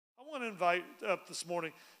want to invite up this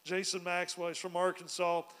morning Jason Maxwell. He's from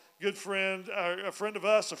Arkansas, good friend, a friend of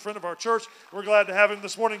us, a friend of our church. We're glad to have him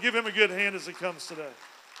this morning. Give him a good hand as he comes today.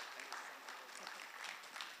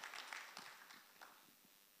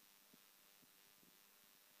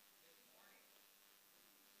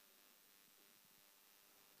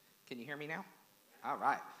 Can you hear me now? All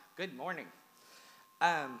right. Good morning.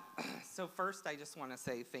 So first, I just want to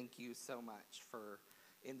say thank you so much for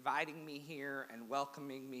inviting me here and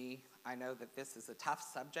welcoming me. I know that this is a tough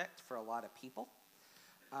subject for a lot of people.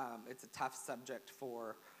 It's a tough subject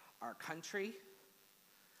for our country.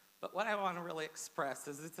 But what I want to really express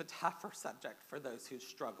is it's a tougher subject for those who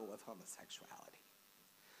struggle with homosexuality.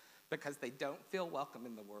 Because they don't feel welcome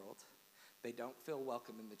in the world. They don't feel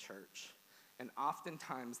welcome in the church. And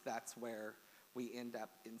oftentimes that's where we end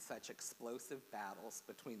up in such explosive battles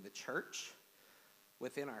between the church,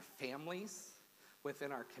 within our families,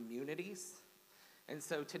 within our communities. And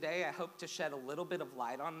so today I hope to shed a little bit of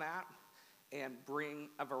light on that and bring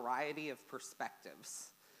a variety of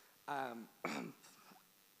perspectives.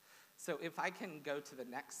 So if I can go to the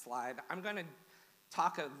next slide, I'm going to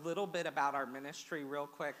talk a little bit about our ministry real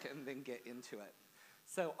quick and then get into it.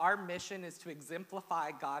 So our mission is to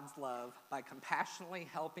exemplify God's love by compassionately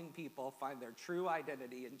helping people find their true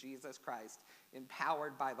identity in Jesus Christ,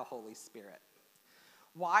 empowered by the Holy Spirit.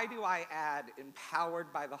 Why do I add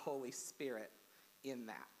empowered by the Holy Spirit in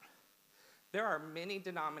that? There are many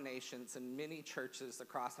denominations and many churches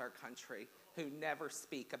across our country who never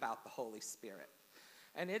speak about the Holy Spirit.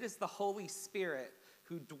 And it is the Holy Spirit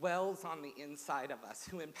who dwells on the inside of us,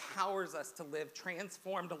 who empowers us to live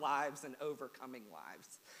transformed lives and overcoming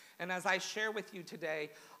lives. And as I share with you today,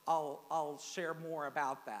 I'll share more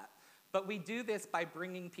about that. But we do this by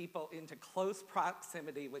bringing people into close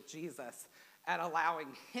proximity with Jesus and allowing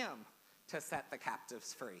him to set the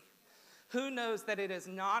captives free. Who knows that it is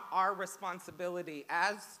not our responsibility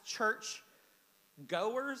as church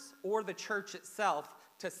goers or the church itself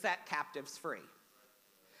to set captives free?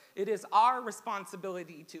 It is our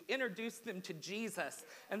responsibility to introduce them to Jesus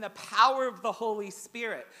and the power of the Holy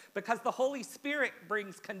Spirit, because the Holy Spirit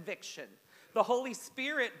brings conviction. The Holy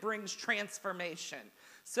Spirit brings transformation.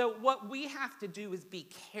 So what we have to do is be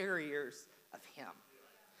carriers of him.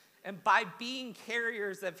 And by being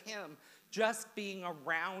carriers of him, just being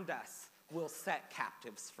around us will set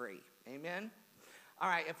captives free. Amen? All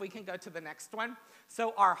right, if we can go to the next one.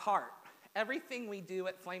 So our heart. Everything we do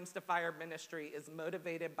at Flames to Fire Ministry is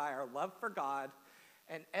motivated by our love for God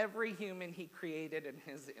and every human he created in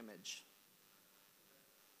his image.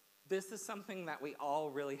 This is something that we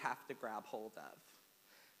all really have to grab hold of.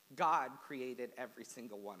 God created every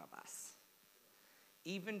single one of us.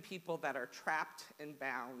 Even people that are trapped and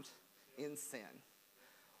bound in sin.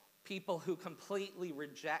 People who completely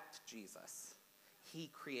reject Jesus. He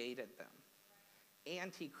created them.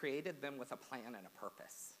 And he created them with a plan and a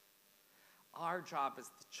purpose. Our job as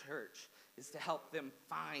the church is to help them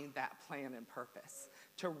find that plan and purpose,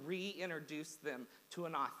 to reintroduce them to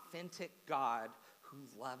an authentic God who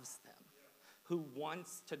loves them, who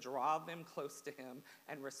wants to draw them close to him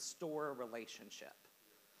and restore a relationship.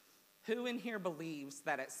 Who in here believes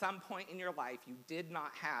that at some point in your life you did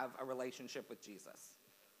not have a relationship with Jesus?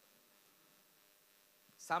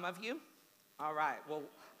 Some of you? All right. Well,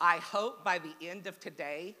 I hope by the end of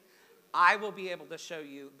today, I will be able to show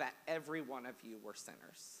you that every one of you were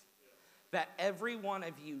sinners. That every one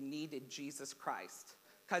of you needed Jesus Christ.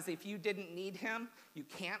 Because if you didn't need him, you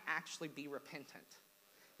can't actually be repentant.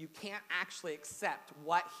 You can't actually accept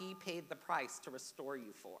what he paid the price to restore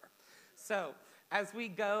you for. So as we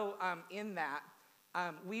go in that,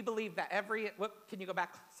 we believe that can you go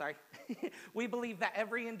back? Sorry. We believe that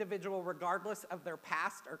every individual, regardless of their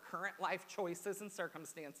past or current life choices and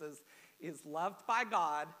circumstances, is loved by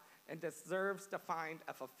God and deserves to find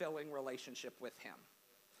a fulfilling relationship with him.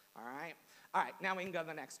 All right? All right, now we can go to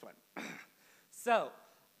the next one. So,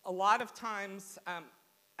 a lot of times,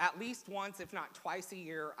 at least once, if not twice a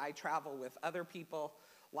year, I travel with other people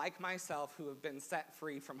like myself who have been set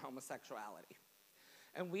free from homosexuality.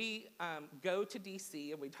 And we go to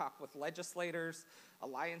D.C. and we talk with legislators,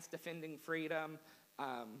 Alliance Defending Freedom,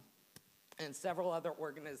 and several other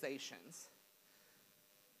organizations.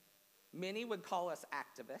 Many would call us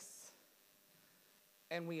activists,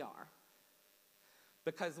 and we are,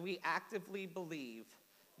 because we actively believe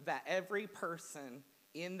that every person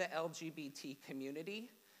in the LGBT community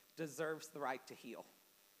deserves the right to heal.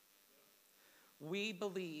 We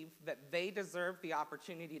believe that they deserve the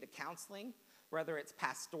opportunity to counseling, whether it's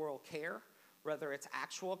pastoral care, whether it's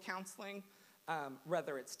actual counseling,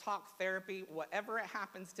 whether it's talk therapy, whatever it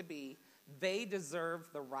happens to be, they deserve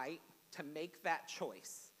the right to make that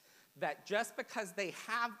choice. that just because they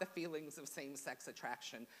have the feelings of same-sex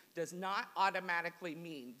attraction does not automatically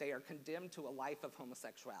mean they are condemned to a life of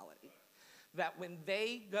homosexuality. That when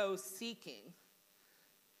they go seeking,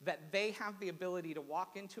 that they have the ability to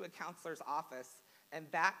walk into a counselor's office and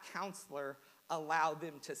that counselor allow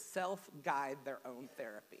them to self-guide their own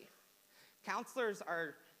therapy. Counselors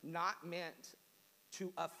are not meant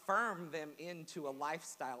to affirm them into a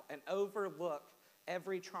lifestyle and overlook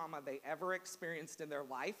every trauma they ever experienced in their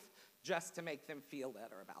life just to make them feel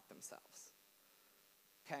better about themselves.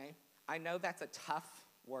 Okay? I know that's a tough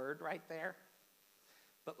word right there,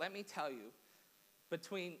 but let me tell you,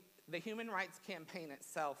 between the Human Rights Campaign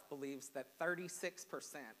itself believes that 36%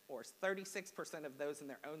 of those in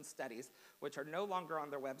their own studies, which are no longer on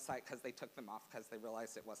their website because they took them off because they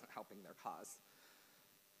realized it wasn't helping their cause,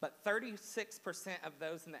 but 36% of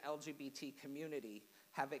those in the LGBT community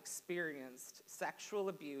have experienced sexual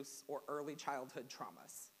abuse or early childhood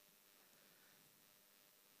traumas.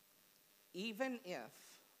 Even if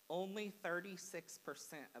only 36%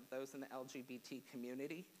 of those in the LGBT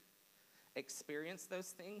community experience those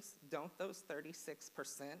things, don't those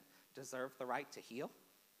 36% deserve the right to heal?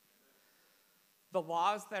 The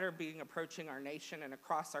laws that are approaching our nation and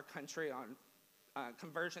across our country on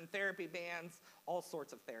conversion therapy bans, all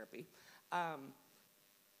sorts of therapy,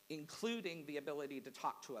 including the ability to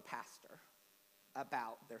talk to a pastor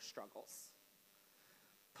about their struggles,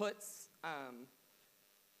 puts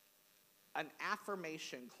an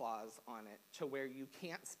affirmation clause on it to where you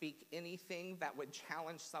can't speak anything that would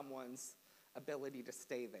challenge someone's ability to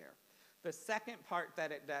stay there. The second part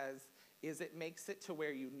that it does is it makes it to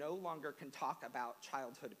where you no longer can talk about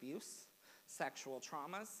childhood abuse, sexual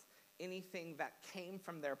traumas, anything that came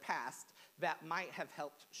from their past that might have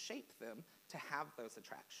helped shape them to have those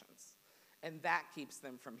attractions. And that keeps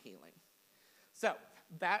them from healing. So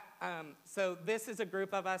this is a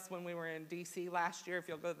group of us when we were in DC last year. If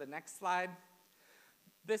you'll go to the next slide.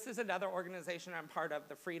 This is another organization I'm part of,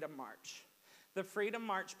 the Freedom March. The Freedom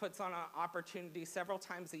March puts on an opportunity several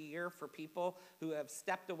times a year for people who have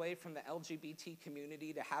stepped away from the LGBT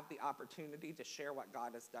community to have the opportunity to share what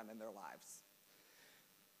God has done in their lives.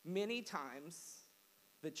 Many times,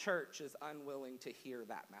 the church is unwilling to hear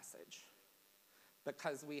that message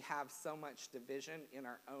because we have so much division in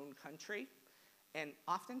our own country and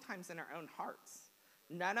oftentimes in our own hearts.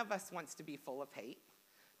 None of us wants to be full of hate.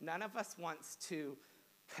 None of us wants to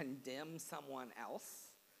condemn someone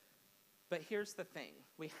else. But here's the thing.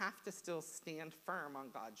 We have to still stand firm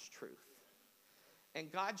on God's truth. And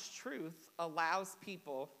God's truth allows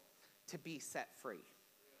people to be set free.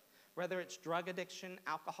 Whether it's drug addiction,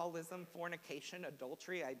 alcoholism, fornication,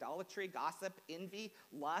 adultery, idolatry, gossip, envy,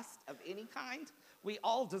 lust of any kind, we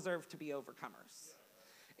all deserve to be overcomers.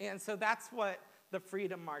 And so that's what the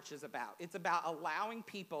Freedom March is about. It's about allowing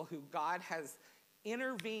people who God has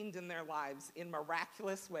intervened in their lives in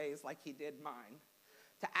miraculous ways like he did mine,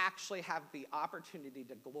 to actually have the opportunity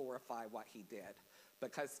to glorify what he did.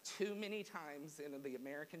 Because too many times in the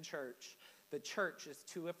American church, the church is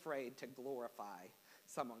too afraid to glorify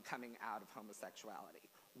someone coming out of homosexuality.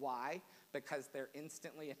 Why? Because they're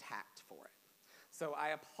instantly attacked for it. So I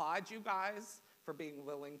applaud you guys for being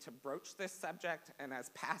willing to broach this subject, and as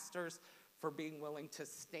pastors, for being willing to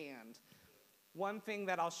stand. One thing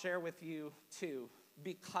that I'll share with you too,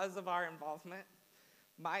 because of our involvement,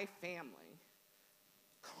 my family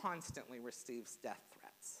constantly receives death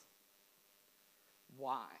threats.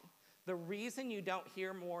 Why? The reason you don't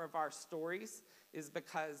hear more of our stories is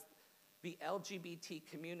because the LGBT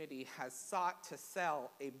community has sought to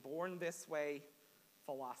sell a born this way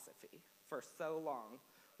philosophy for so long,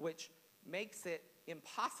 which makes it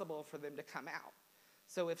impossible for them to come out.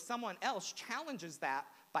 So if someone else challenges that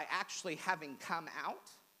by actually having come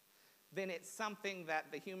out, then it's something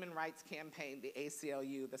that the Human Rights Campaign, the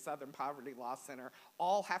ACLU, the Southern Poverty Law Center,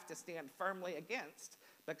 all have to stand firmly against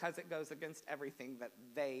because it goes against everything that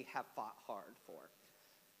they have fought hard for.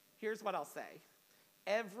 Here's what I'll say.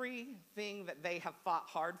 Everything that they have fought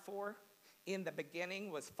hard for in the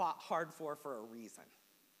beginning was fought hard for a reason.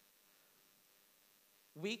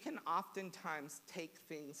 We can oftentimes take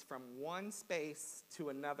things from one space to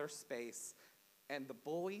another space, and the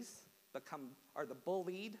bullied become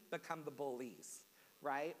the bullies,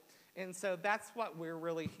 right? And so that's what we're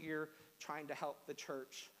really here trying to help the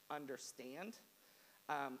church understand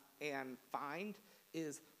and find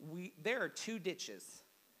is there are two ditches.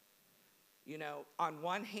 You know, on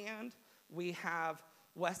one hand, we have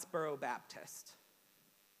Westboro Baptist.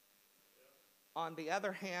 On the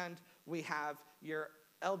other hand, we have your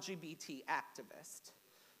LGBT activist.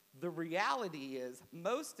 The reality is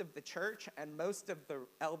most of the church and most of the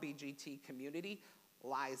LGBT community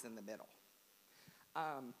lies in the middle.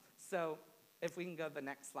 So if we can go to the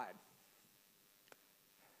next slide.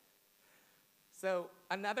 So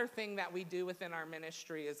another thing that we do within our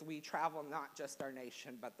ministry is we travel not just our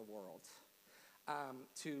nation, but the world,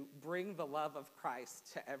 to bring the love of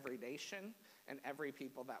Christ to every nation and every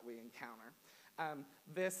people that we encounter.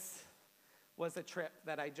 This was a trip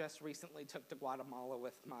that I just recently took to Guatemala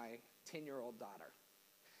with my 10-year-old daughter.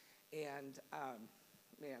 And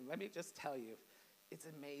man, let me just tell you, it's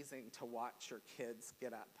amazing to watch your kids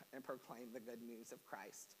get up and proclaim the good news of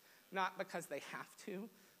Christ. Not because they have to,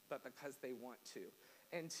 but because they want to.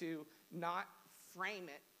 And to not frame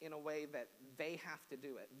it in a way that they have to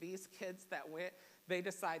do it. These kids that went, they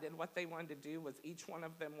decided what they wanted to do was each one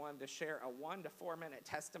of them wanted to share a 1 to 4 minute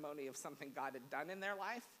testimony of something God had done in their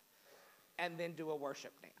life, and then do a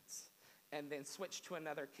worship dance, and then switch to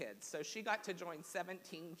another kid. So she got to join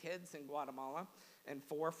 17 kids in Guatemala and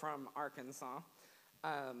 4 from Arkansas.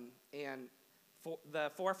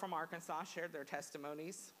 The 4 from Arkansas shared their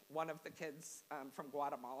testimonies. One of the kids from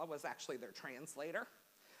Guatemala was actually their translator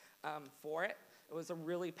for it. It was a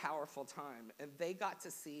really powerful time, and they got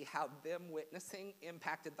to see how them witnessing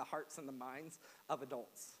impacted the hearts and the minds of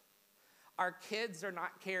adults. Our kids are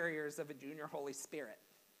not carriers of a junior Holy Spirit.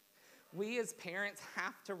 We as parents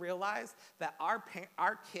have to realize that our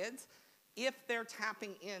kids, if they're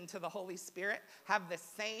tapping into the Holy Spirit, have the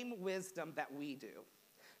same wisdom that we do.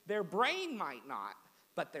 Their brain might not,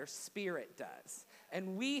 but their spirit does.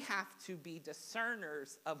 And we have to be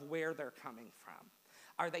discerners of where they're coming from.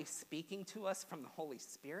 Are they speaking to us from the Holy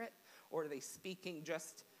Spirit, or are they speaking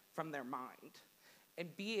just from their mind?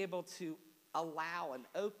 And be able to allow an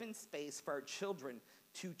open space for our children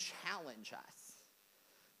to challenge us.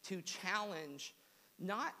 To challenge,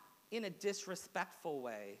 not in a disrespectful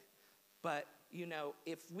way, but,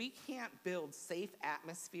 if we can't build safe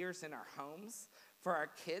atmospheres in our homes for our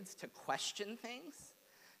kids to question things,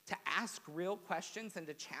 to ask real questions and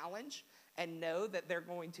to challenge, and know that they're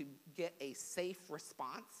going to get a safe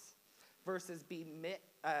response versus be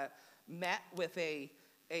met with a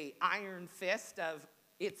iron fist of,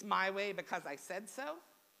 it's my way because I said so.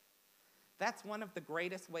 That's one of the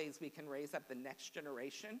greatest ways we can raise up the next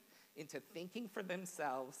generation into thinking for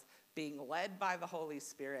themselves, being led by the Holy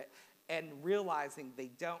Spirit, and realizing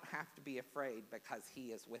they don't have to be afraid because He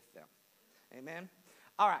is with them. Amen?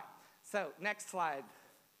 All right, so next slide.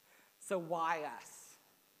 So why us?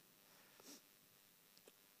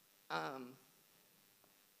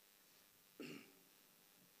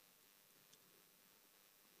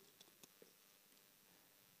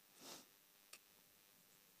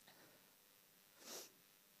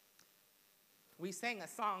 We sang a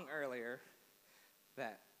song earlier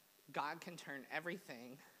that God can turn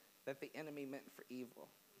everything that the enemy meant for evil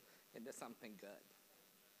into something good.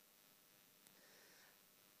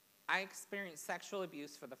 I experienced sexual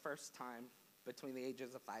abuse for the first time between the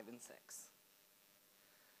ages of 5 and 6.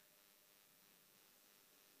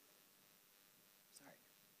 Sorry.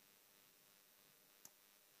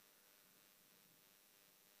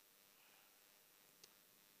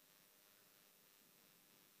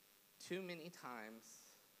 Too many times,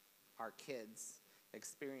 our kids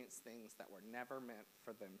experience things that were never meant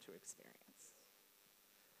for them to experience.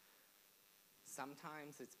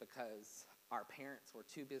 Sometimes it's because our parents were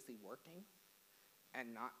too busy working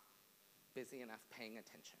and not busy enough paying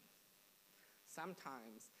attention.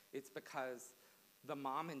 Sometimes it's because the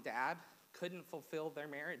mom and dad couldn't fulfill their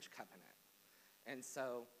marriage covenant. And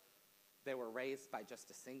so they were raised by just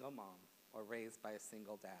a single mom or raised by a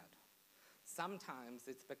single dad. Sometimes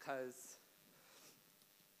it's because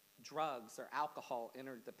drugs or alcohol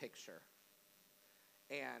entered the picture,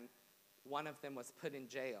 and one of them was put in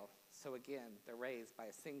jail. So again, they're raised by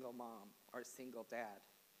a single mom or a single dad.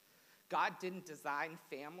 God didn't design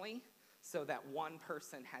family so that one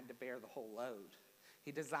person had to bear the whole load.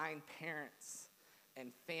 He designed parents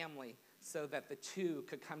and family so that the two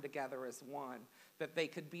could come together as one, that they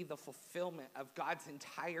could be the fulfillment of God's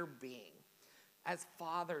entire being. As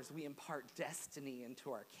fathers, we impart destiny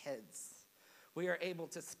into our kids. We are able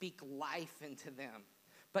to speak life into them.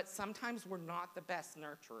 But sometimes we're not the best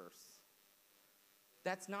nurturers.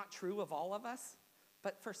 That's not true of all of us,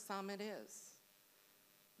 but for some it is.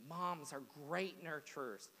 Moms are great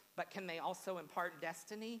nurturers, but can they also impart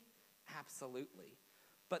destiny? Absolutely.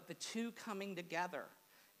 But the two coming together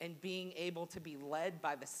and being able to be led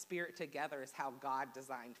by the Spirit together is how God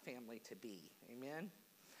designed family to be. Amen?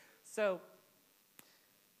 So,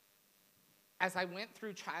 as I went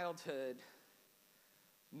through childhood,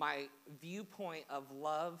 my viewpoint of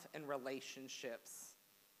love and relationships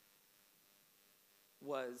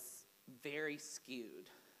was very skewed.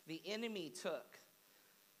 The enemy took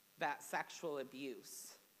that sexual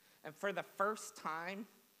abuse. And for the first time,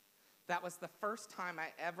 that was the first time I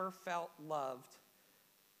ever felt loved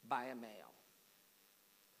by a male.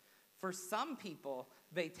 For some people,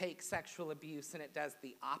 they take sexual abuse and it does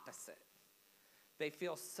the opposite. They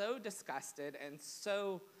feel so disgusted and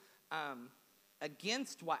so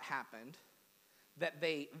against what happened that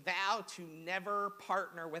they vow to never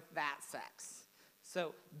partner with that sex.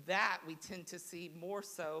 So that we tend to see more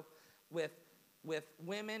so with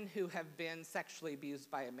women who have been sexually abused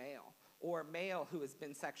by a male, or a male who has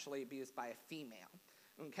been sexually abused by a female,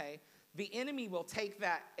 okay? The enemy will take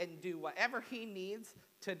that and do whatever he needs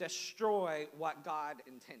to destroy what God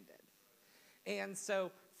intended. And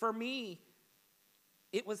so for me,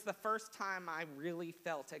 it was the first time I really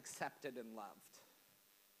felt accepted and loved.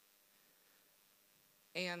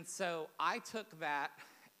 And so I took that,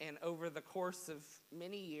 and over the course of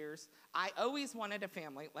many years, I always wanted a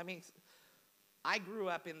family. I grew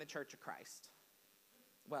up in the Church of Christ.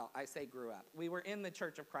 Well, I say grew up. We were in the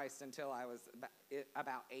Church of Christ until I was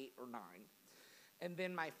about 8 or 9. And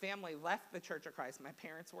then my family left the Church of Christ. My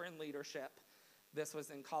parents were in leadership. This was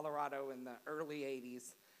in Colorado in the early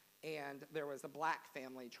 80s. And there was a black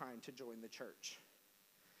family trying to join the church.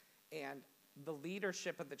 And the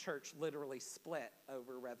leadership of the church literally split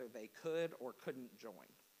over whether they could or couldn't join.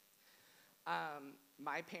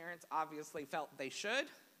 My parents obviously felt they should,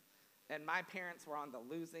 and my parents were on the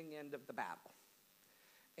losing end of the battle.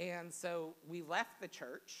 And so we left the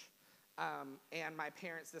church, and my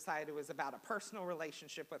parents decided it was about a personal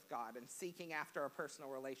relationship with God and seeking after a personal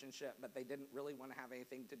relationship, but they didn't really want to have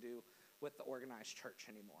anything to do with the organized church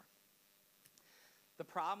anymore. The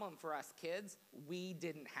problem for us kids, we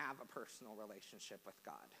didn't have a personal relationship with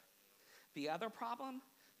God. The other problem,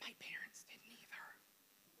 my parents didn't either.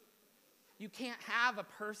 You can't have a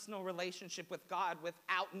personal relationship with God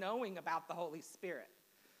without knowing about the Holy Spirit.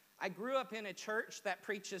 I grew up in a church that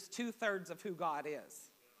preaches 2/3 of who God is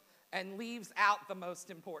and leaves out the most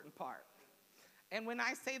important part. And when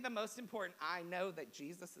I say the most important, I know that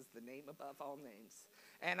Jesus is the name above all names.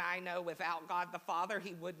 And I know without God the Father,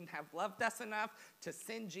 he wouldn't have loved us enough to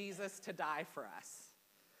send Jesus to die for us.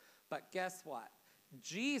 But guess what?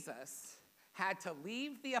 Jesus had to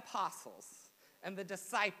leave the apostles and the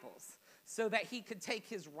disciples so that he could take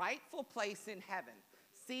his rightful place in heaven,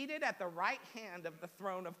 seated at the right hand of the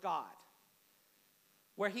throne of God,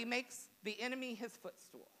 where he makes the enemy his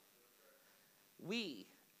footstool. We,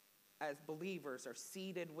 as believers, are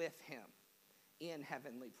seated with him in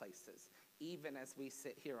heavenly places, even as we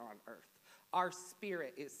sit here on earth. Our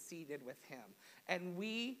spirit is seated with him, and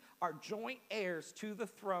we are joint heirs to the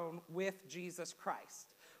throne with Jesus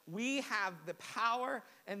Christ. We have the power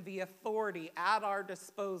and the authority at our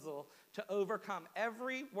disposal to overcome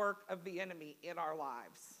every work of the enemy in our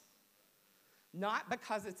lives. Not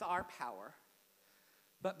because it's our power,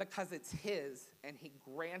 but because it's his, and he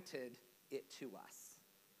granted it to us.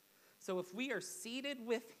 So if we are seated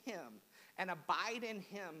with him and abide in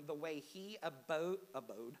him the way he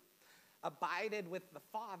abided with the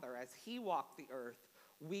Father as he walked the earth,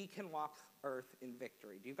 we can walk earth in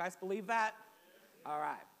victory. Do you guys believe that? All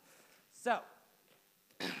right. So,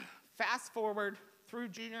 fast forward through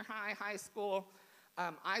junior high, high school,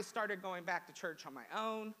 I started going back to church on my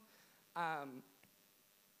own.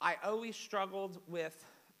 I always struggled with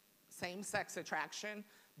same-sex attraction,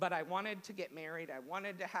 but I wanted to get married. I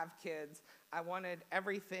wanted to have kids. I wanted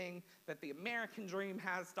everything that the American dream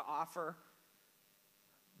has to offer,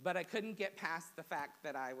 but I couldn't get past the fact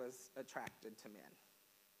that I was attracted to men.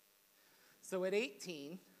 So at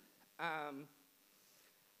 18,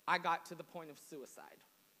 I got to the point of suicide.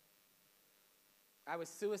 I was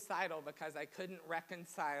suicidal because I couldn't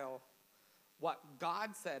reconcile what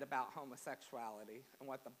God said about homosexuality and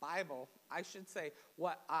what the Bible, I should say,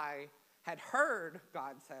 what I had heard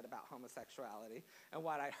God said about homosexuality and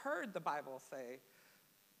what I heard the Bible say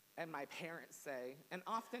and my parents say, and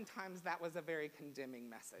oftentimes that was a very condemning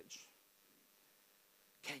message.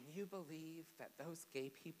 Can you believe that those gay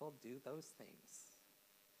people do those things?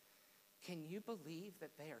 Can you believe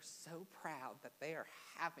that they are so proud that they are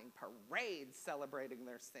having parades celebrating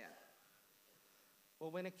their sin?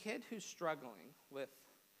 Well, when a kid who's struggling with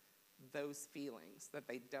those feelings that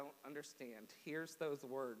they don't understand hears those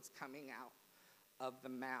words coming out of the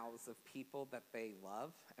mouths of people that they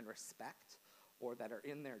love and respect, or that are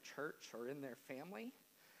in their church or in their family,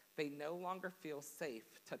 they no longer feel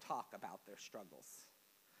safe to talk about their struggles.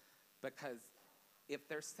 Because if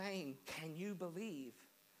they're saying, can you believe,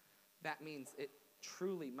 that means it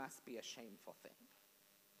truly must be a shameful thing.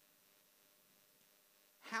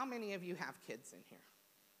 How many of you have kids in here?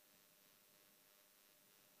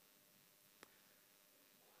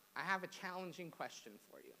 I have a challenging question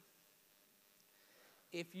for you.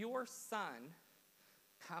 If your son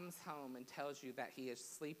comes home and tells you that he is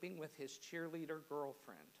sleeping with his cheerleader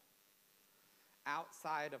girlfriend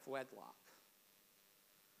outside of wedlock,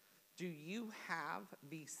 do you have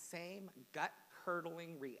the same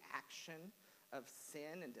gut-curdling reaction of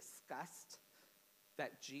sin and disgust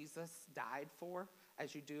that Jesus died for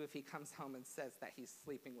as you do if he comes home and says that he's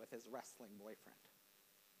sleeping with his wrestling boyfriend?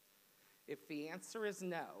 If the answer is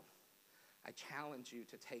no, I challenge you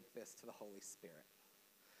to take this to the Holy Spirit,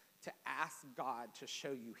 to ask God to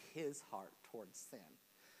show you his heart towards sin.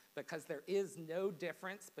 Because there is no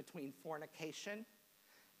difference between fornication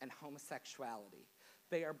and homosexuality.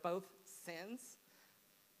 They are both sins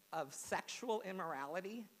of sexual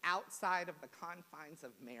immorality outside of the confines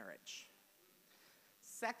of marriage.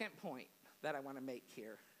 Second point that I want to make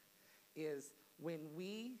here is when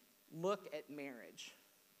we look at marriage,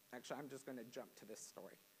 actually, I'm just going to jump to this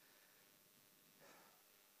story.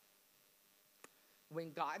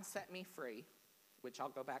 When God set me free, which I'll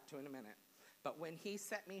go back to in a minute, but when he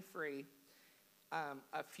set me free,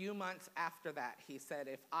 a few months after that, he said,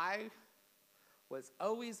 if I was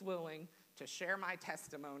always willing to share my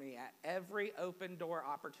testimony at every open door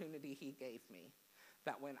opportunity he gave me,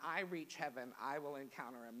 that when I reach heaven, I will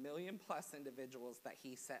encounter 1 million+ individuals that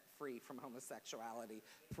he set free from homosexuality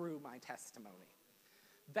through my testimony.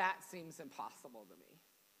 That seems impossible to me.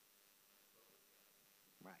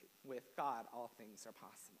 Right. With God, all things are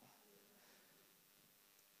possible.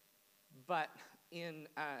 But in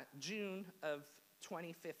June of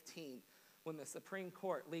 2015, when the Supreme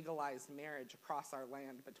Court legalized marriage across our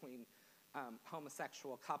land between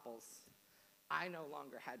homosexual couples, I no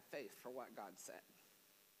longer had faith for what God said.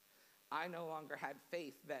 I no longer had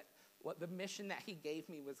faith that what the mission that he gave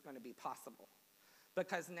me was going to be possible.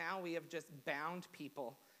 Because now we have just bound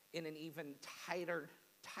people in an even tighter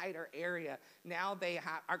area. Now they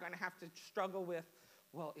are going to have to struggle with,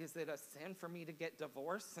 well, is it a sin for me to get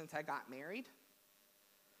divorced since I got married?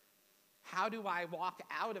 How do I walk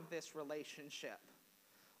out of this relationship?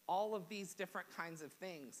 All of these different kinds of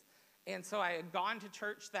things. And so I had gone to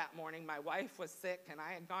church that morning. My wife was sick, and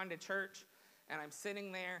I had gone to church, and I'm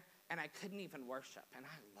sitting there, and I couldn't even worship. And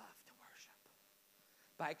I love to worship.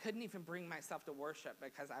 But I couldn't even bring myself to worship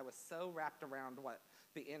because I was so wrapped around what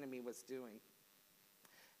the enemy was doing.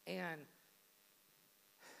 And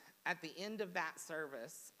at the end of that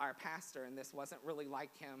service, our pastor, and this wasn't really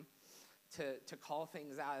like him to call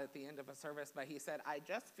things out at the end of a service, but he said, I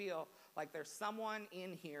just feel like there's someone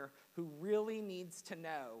in here who really needs to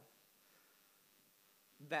know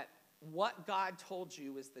that what God told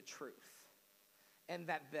you is the truth, and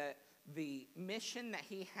that the mission that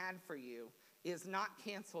he had for you is not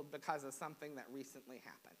canceled because of something that recently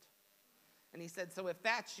happened. And he said, so if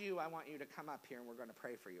that's you, I want you to come up here and we're going to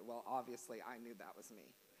pray for you. Well, obviously, I knew that was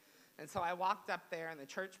me. And so I walked up there and the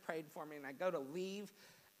church prayed for me, and I go to leave,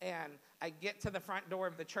 and I get to the front door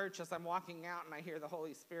of the church as I'm walking out, and I hear the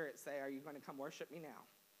Holy Spirit say, are you going to come worship me now?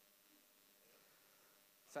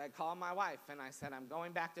 So I called my wife, and I said, I'm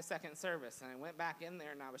going back to second service. And I went back in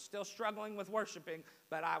there, and I was still struggling with worshiping,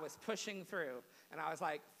 but I was pushing through. And I was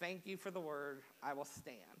like, thank you for the word. I will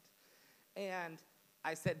stand. And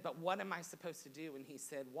I said, but what am I supposed to do? And he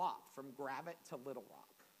said, walk from Gravette to Little Rock.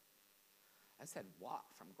 I said, walk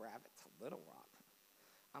from Gravette to Little Rock.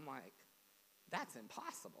 I'm like, that's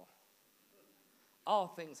impossible. All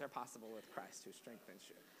things are possible with Christ who strengthens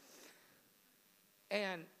you.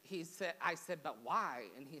 And he said, I said, but why?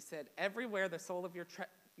 And he said, everywhere the sole of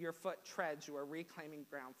your foot treads, you are reclaiming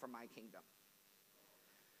ground for my kingdom.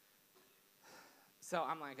 So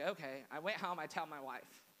I'm like, okay. I went home, I tell my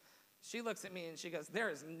wife. She looks at me and she goes, there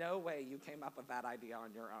is no way you came up with that idea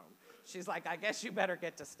on your own. She's like, I guess you better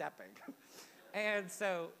get to stepping. And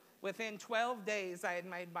so within 12 days, I had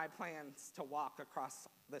made my plans to walk across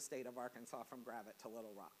the state of Arkansas from Gravette to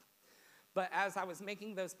Little Rock. But as I was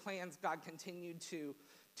making those plans, God continued to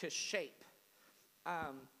shape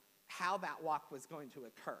how that walk was going to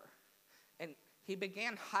occur. And he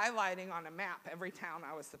began highlighting on a map every town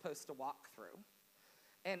I was supposed to walk through.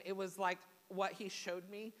 And it was like what he showed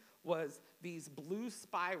me was these blue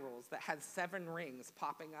spirals that had 7 rings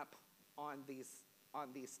popping up on these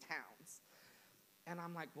towns. And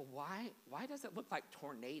I'm like, well, why does it look like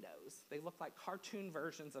tornadoes? They look like cartoon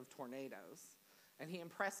versions of tornadoes. And he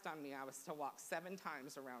impressed on me I was to walk 7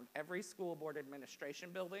 times around every school board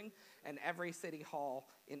administration building and every city hall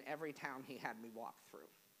in every town he had me walk through.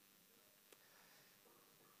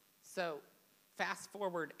 So fast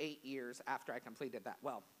forward 8 years after I completed that.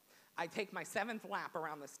 Well, I take my 7th lap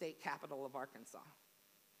around the state capital of Arkansas.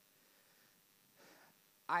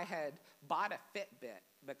 I had bought a Fitbit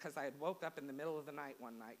because I had woke up in the middle of the night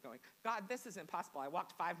one night going, God, this is impossible. I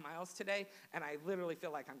walked 5 miles today, and I literally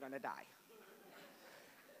feel like I'm going to die.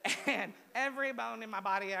 And every bone in my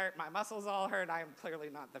body hurt, my muscles all hurt. I am clearly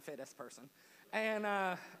not the fittest person. And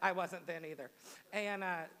I wasn't then either. And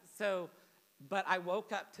but I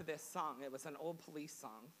woke up to this song. It was an old Police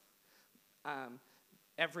song,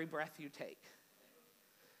 Every Breath You Take.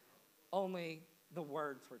 Only the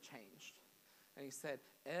words were changed. And he said,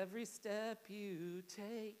 every step you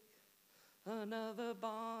take, another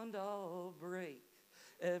bond I'll break.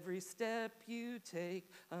 Every step you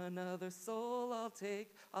take, another soul I'll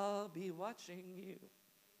take. I'll be watching you.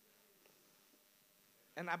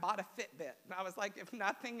 And I bought a Fitbit. And I was like, if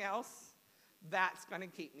nothing else, that's going to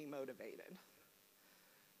keep me motivated.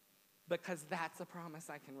 Because that's a promise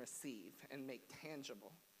I can receive and make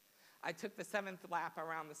tangible. I took the 7th lap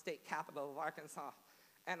around the state capital of Arkansas,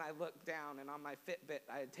 and I looked down, and on my Fitbit,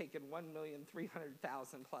 I had taken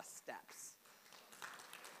 1,300,000 plus steps.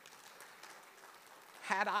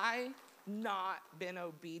 Had I not been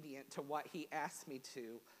obedient to what he asked me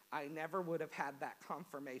to, I never would have had that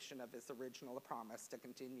confirmation of his original promise to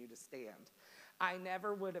continue to stand. I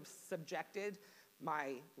never would have subjected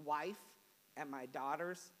my wife and my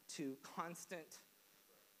daughters to constant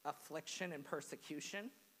affliction and persecution.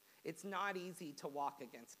 It's not easy to walk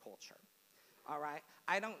against culture, all right?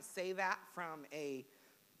 I don't say that from a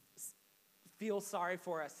feel sorry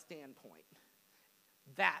for us standpoint.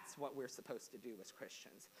 That's what we're supposed to do as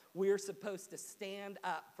Christians. We're supposed to stand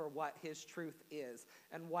up for what his truth is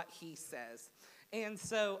and what he says. And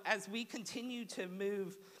so as we continue to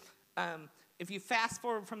move, if you fast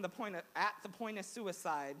forward from at the point of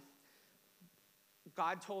suicide,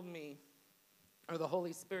 God told me, or the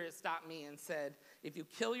Holy Spirit stopped me and said, if you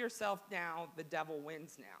kill yourself now, the devil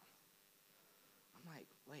wins now. I'm like,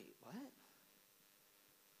 wait, what?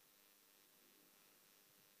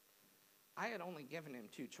 I had only given him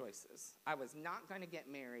 2 choices. I was not going to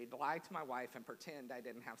get married, lie to my wife, and pretend I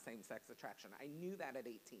didn't have same-sex attraction. I knew that at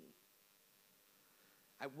 18.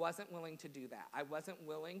 I wasn't willing to do that. I wasn't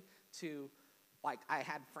willing to, I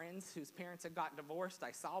had friends whose parents had gotten divorced.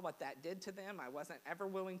 I saw what that did to them. I wasn't ever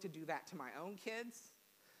willing to do that to my own kids.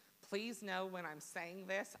 Please know when I'm saying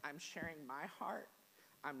this, I'm sharing my heart.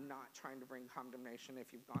 I'm not trying to bring condemnation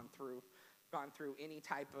if you've gone through any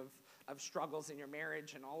type of struggles in your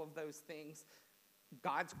marriage and all of those things.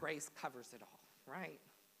 God's grace covers it all, right?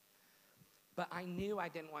 But I knew I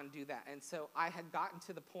didn't want to do that. And so I had gotten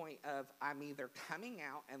to the point of I'm either coming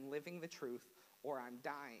out and living the truth or I'm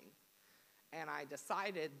dying. And I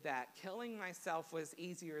decided that killing myself was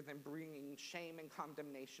easier than bringing shame and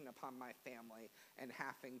condemnation upon my family and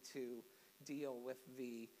having to deal with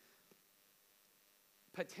the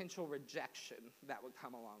potential rejection that would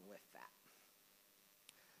come along with that.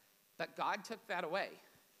 But God took that away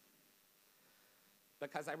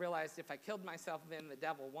because I realized if I killed myself then, the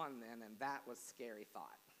devil won then, and that was a scary thought.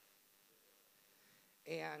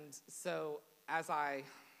 And so as I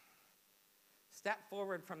stepped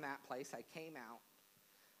forward from that place, I came out.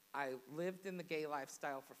 I lived in the gay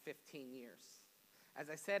lifestyle for 15 years. As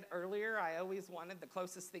I said earlier, I always wanted the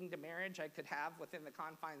closest thing to marriage I could have within the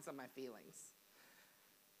confines of my feelings.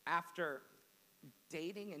 After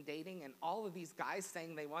dating and all of these guys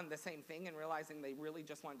saying they wanted the same thing and realizing they really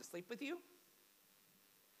just wanted to sleep with you,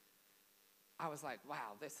 I was like,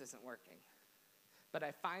 wow, this isn't working. But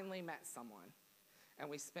I finally met someone, and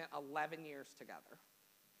we spent 11 years together.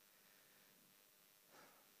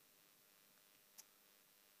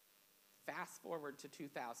 Fast forward to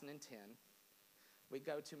 2010, we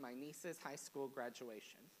go to my niece's high school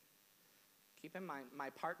graduation. Keep in mind, my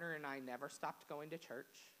partner and I never stopped going to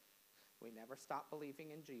church. We never stopped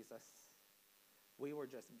believing in Jesus. We were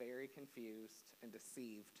just very confused and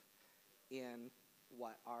deceived in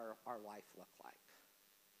what our life looked like,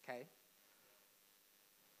 okay?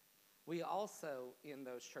 We also, in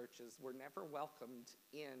those churches, were never welcomed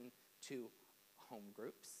into home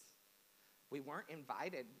groups. We weren't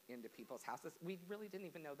invited into people's houses. We really didn't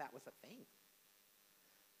even know that was a thing.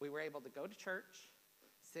 We were able to go to church,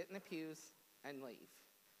 sit in the pews, and leave.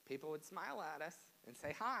 People would smile at us and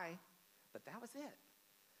say hi, but that was it.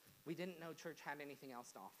 We didn't know church had anything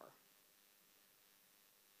else to offer.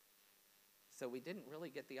 So we didn't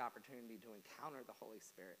really get the opportunity to encounter the Holy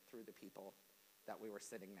Spirit through the people that we were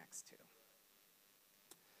sitting next to.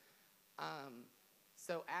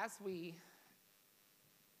 So as we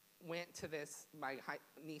went to my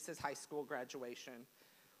niece's high school graduation,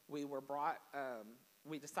 we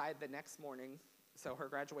decided the next morning, so her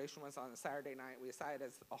graduation was on a Saturday night, we decided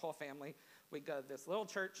as a whole family, we'd go to this little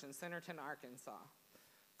church in Centerton, Arkansas,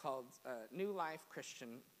 called New Life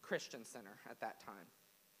Christian Center at that time.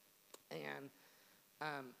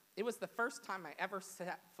 It was the first time I ever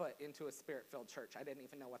set foot into a spirit-filled church. I didn't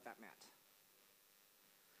even know what that meant.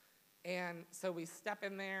 And so we step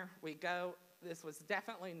in there, we go. This was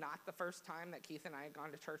definitely not the first time that Keith and I had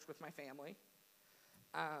gone to church with my family.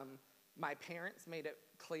 My parents made it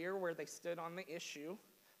clear where they stood on the issue,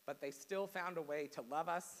 but they still found a way to love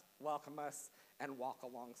us, welcome us, and walk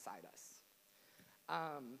alongside us,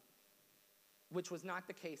 which was not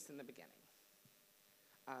the case in the beginning.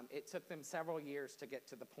 It took them several years to get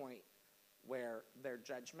to the point where their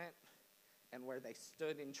judgment and where they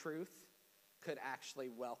stood in truth could actually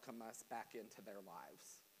welcome us back into their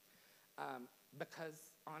lives.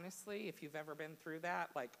 Because honestly, if you've ever been through that,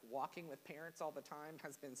 like walking with parents all the time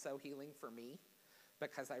has been so healing for me,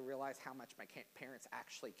 because I realized how much my parents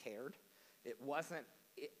actually cared. It wasn't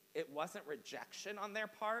rejection on their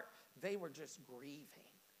part. They were just grieving.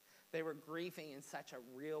 They were grieving in such a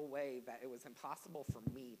real way that it was impossible for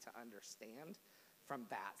me to understand from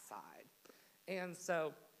that side. And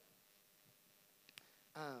so,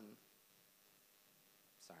 sorry,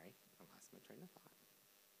 I lost my train of thought.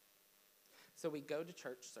 So we go to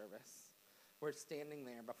church service. We're standing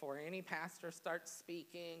there before any pastor starts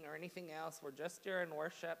speaking or anything else. We're just during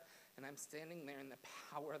worship, and I'm standing there, and the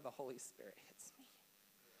power of the Holy Spirit hits me.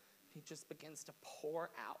 He just begins to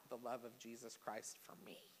pour out the love of Jesus Christ for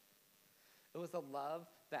me. It was a love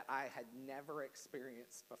that I had never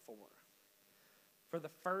experienced before. For the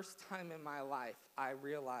first time in my life, I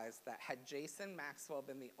realized that had Jason Maxwell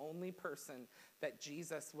been the only person that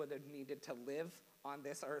Jesus would have needed to live on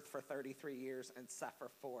this earth for 33 years and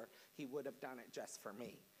suffer for, he would have done it just for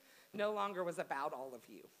me. No longer was about all of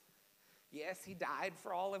you. Yes, he died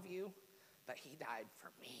for all of you, but he died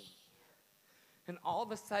for me. And all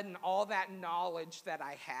of a sudden, all that knowledge that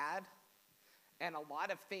I had and a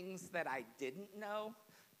lot of things that I didn't know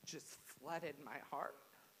just flooded my heart.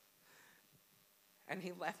 And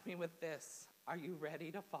he left me with this: are you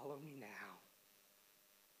ready to follow me now?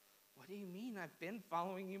 What do you mean? I've been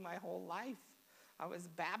following you my whole life. I was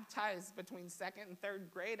baptized between 2nd and 3rd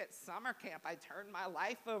grade at summer camp. I turned my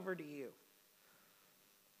life over to you.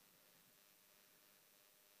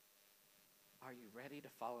 Are you ready to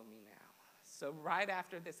follow me now? So right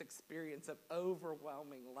after this experience of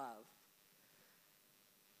overwhelming love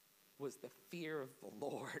was the fear of the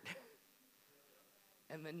Lord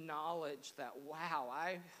and the knowledge that, wow,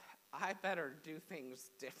 I better do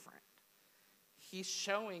things different. He's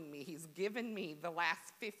showing me, he's given me the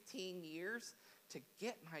last 15 years to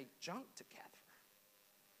get my junk together.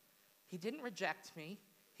 He didn't reject me.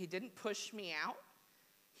 He didn't push me out.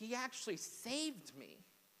 He actually saved me.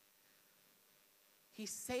 He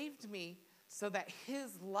saved me so that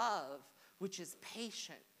his love, which is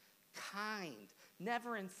patient, kind,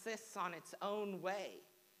 never insists on its own way,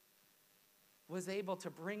 was able to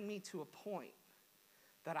bring me to a point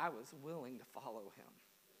that I was willing to follow him.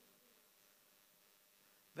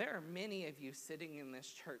 There are many of you sitting in this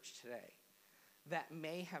church today that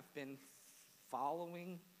may have been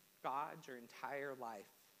following God your entire life,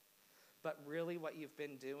 but really what you've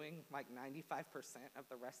been doing, like 95% of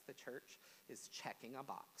the rest of the church, is checking a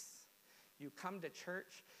box. You come to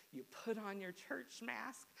church, you put on your church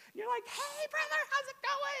mask, and you're like, hey, brother, how's it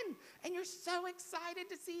going? And you're so excited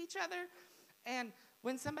to see each other. And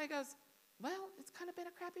when somebody goes, well, it's kind of been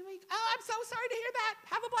a crappy week. Oh, I'm so sorry to hear that.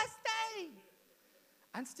 Have a blessed day.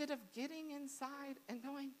 Instead of getting inside and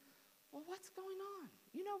going, well, what's going on?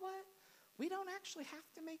 You know what? We don't actually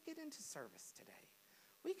have to make it into service today.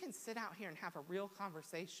 We can sit out here and have a real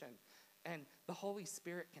conversation, and the Holy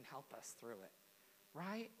Spirit can help us through it,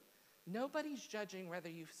 right? Nobody's judging whether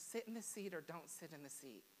you sit in the seat or don't sit in the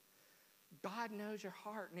seat. God knows your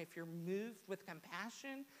heart, and if you're moved with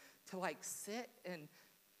compassion to like sit and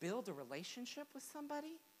build a relationship with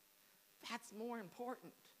somebody, that's more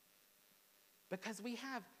important. Because we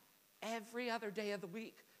have every other day of the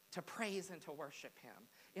week to praise and to worship him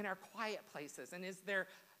in our quiet places. And is there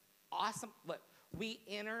awesome, look, we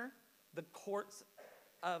enter the courts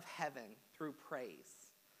of heaven through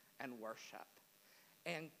praise and worship.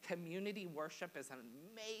 And community worship is an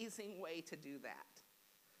amazing way to do that.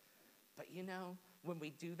 But you know, when we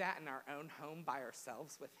do that in our own home by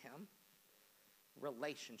ourselves with him,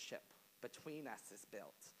 relationship between us is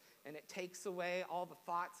built. And it takes away all the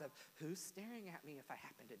thoughts of who's staring at me if I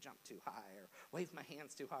happen to jump too high or wave my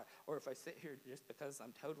hands too hard, or if I sit here just because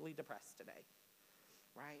I'm totally depressed today,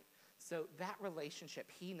 right? So that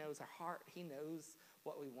relationship, he knows our heart. He knows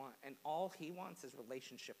what we want. And all he wants is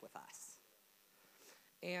relationship with us.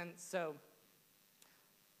 And so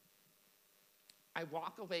I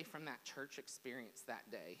walk away from that church experience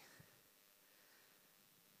that day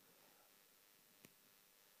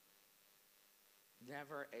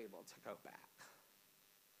never able to go back.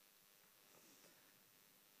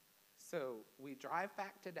 So we drive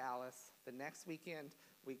back to Dallas. The next weekend,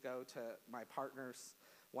 we go to my partner's,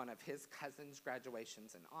 one of his cousins'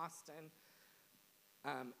 graduations in Austin.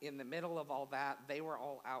 In the middle of all that, they were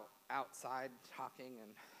all outside talking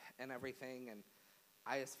and everything, and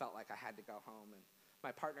I just felt like I had to go home. And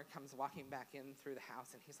my partner comes walking back in through the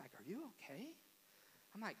house, and he's like, "Are you okay?"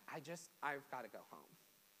 I'm like, I've got to go home.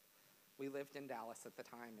 We lived in Dallas at the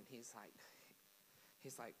time, and he's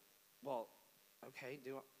like, "Well, okay,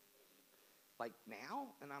 like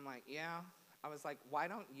now?" And I'm like, "Yeah." I was like, "Why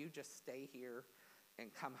don't you just stay here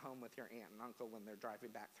and come home with your aunt and uncle when they're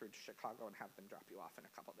driving back through to Chicago and have them drop you off in a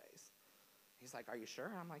couple days?" He's like, "Are you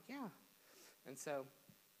sure?" I'm like, "Yeah." And so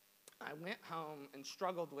I went home and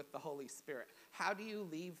struggled with the Holy Spirit. How do you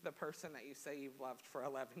leave the person that you say you've loved for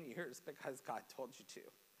 11 years because God told you to?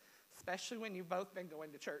 Especially when you've both been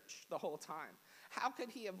going to church the whole time. How could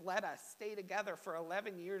he have let us stay together for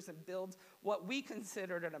 11 years and build what we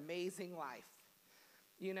considered an amazing life?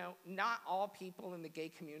 You know, not all people in the gay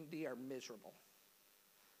community are miserable.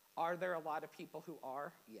 Are there a lot of people who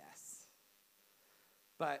are? Yes.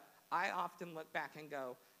 But I often look back and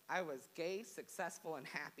go, I was gay, successful, and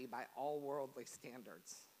happy by all worldly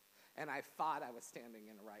standards. And I thought I was standing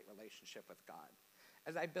in a right relationship with God.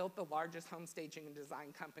 As I built the largest home staging and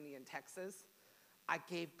design company in Texas, I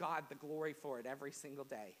gave God the glory for it every single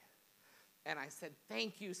day. And I said,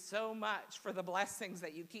 "Thank you so much for the blessings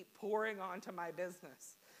that you keep pouring onto my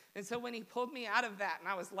business." And so when he pulled me out of that and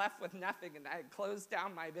I was left with nothing, and I had closed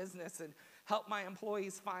down my business and helped my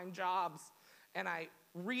employees find jobs, and I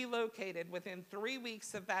relocated within 3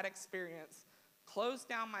 weeks of that experience, closed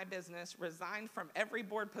down my business, resigned from every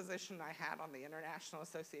board position I had on the International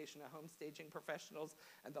Association of Home Staging Professionals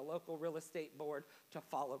and the local real estate board to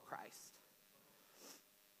follow Christ.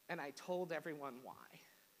 And I told everyone why.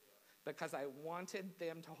 Because I wanted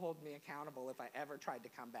them to hold me accountable if I ever tried to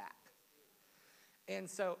come back. And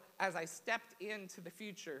so as I stepped into the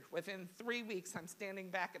future, within 3 weeks, I'm standing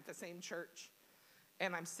back at the same church,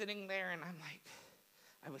 and I'm sitting there, and I'm like,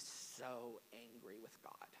 I was so angry with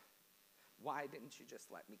God. Why didn't you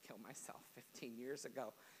just let me kill myself 15 years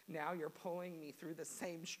ago? Now you're pulling me through the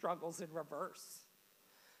same struggles in reverse.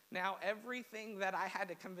 Now everything that I had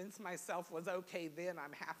to convince myself was okay then,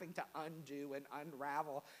 I'm having to undo and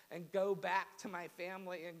unravel and go back to my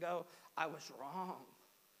family and go, I was wrong.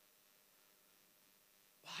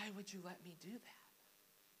 Why would you let me do that?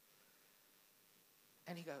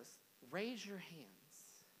 And he goes, raise your hands.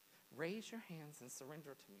 Raise your hands and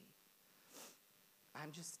surrender to me.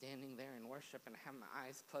 I'm just standing there in worship and I have my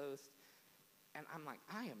eyes closed. And I'm like,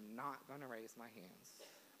 I am not going to raise my hands.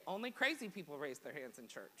 Only crazy people raise their hands in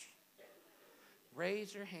church.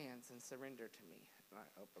 Raise your hands and surrender to me. And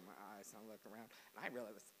I open my eyes and I look around. And I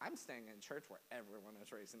realize I'm staying in church where everyone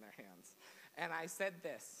is raising their hands. And I said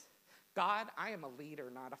this, God, I am a leader,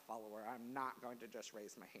 not a follower. I'm not going to just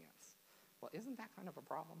raise my hands. Well, isn't that kind of a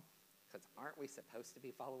problem? Because aren't we supposed to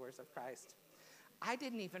be followers of Christ? I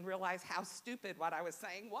didn't even realize how stupid what I was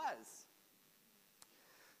saying was.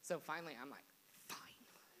 So finally, I'm like, fine.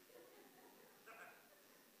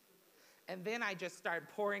 And then I just started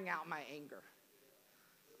pouring out my anger.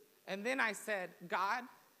 And then I said, God,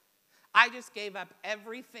 I just gave up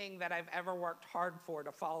everything that I've ever worked hard for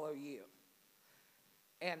to follow you.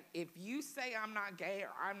 And if you say I'm not gay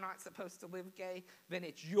or I'm not supposed to live gay, then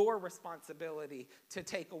it's your responsibility to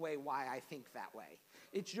take away why I think that way.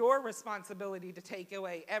 It's your responsibility to take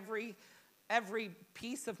away every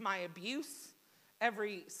piece of my abuse,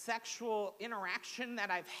 every sexual interaction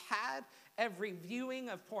that I've had, every viewing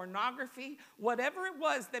of pornography, whatever it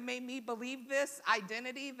was that made me believe this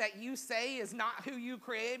identity that you say is not who you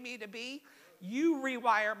created me to be, you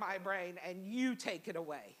rewire my brain and you take it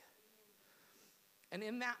away. And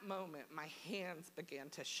in that moment, my hands began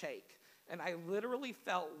to shake. And I literally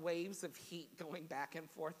felt waves of heat going back and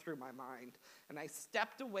forth through my mind. And I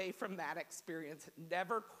stepped away from that experience,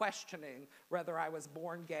 never questioning whether I was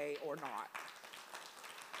born gay or not.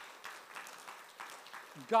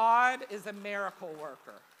 God is a miracle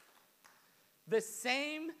worker. The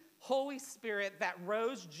same Holy Spirit that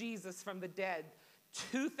rose Jesus from the dead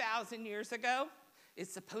 2,000 years ago is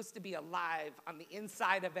supposed to be alive on the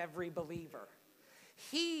inside of every believer.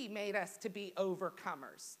 He made us to be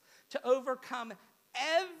overcomers, to overcome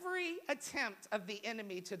every attempt of the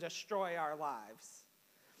enemy to destroy our lives.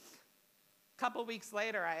 A couple weeks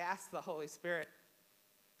later, I asked the Holy Spirit,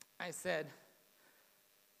 I said,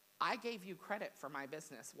 I gave you credit for my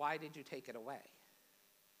business. Why did you take it away?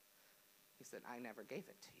 He said, I never gave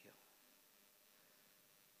it to you.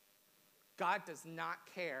 God does not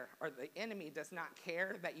care, or the enemy does not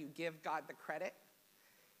care that you give God the credit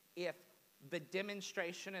if the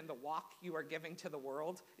demonstration and the walk you are giving to the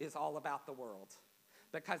world is all about the world,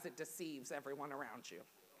 because it deceives everyone around you.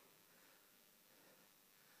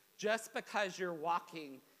 Just because you're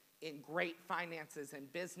walking in great finances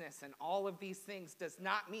and business and all of these things does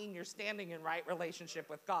not mean you're standing in right relationship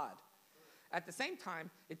with God. At the same time,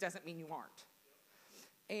 it doesn't mean you aren't.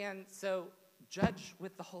 And so judge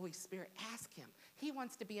with the Holy Spirit. Ask him. He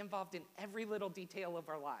wants to be involved in every little detail of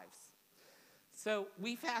our lives. So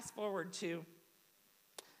we fast forward to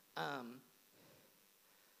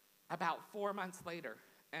about 4 months later,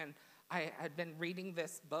 and I had been reading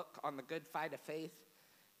this book on the good fight of faith,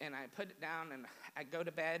 and I put it down, and I go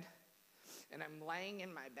to bed, and I'm laying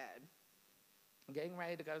in my bed, getting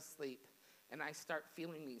ready to go sleep, and I start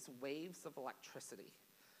feeling these waves of electricity,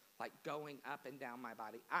 like going up and down my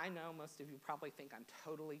body. I know most of you probably think I'm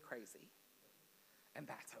totally crazy, and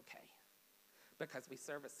that's okay, because we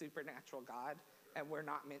serve a supernatural God, and we're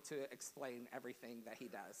not meant to explain everything that he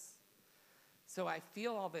does. So I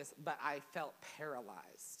feel all this, but I felt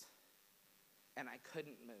paralyzed, and I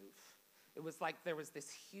couldn't move. It was like there was this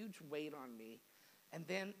huge weight on me. And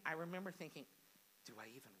then I remember thinking, do I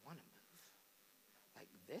even want to move? Like,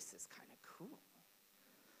 this is kind of cool.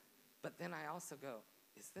 But then I also go,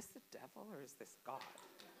 is this the devil or is this God?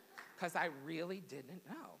 Because I really didn't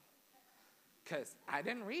know. Because I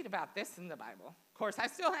didn't read about this in the Bible. Of course, I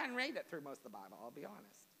still hadn't read it through most of the Bible, I'll be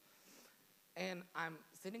honest. And I'm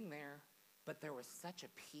sitting there, but there was such a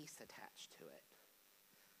peace attached to it.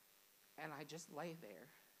 And I just lay there.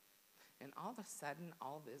 And all of a sudden,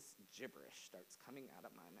 all this gibberish starts coming out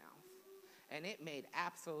of my mouth. And it made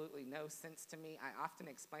absolutely no sense to me. I often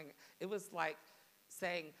explain it. It was like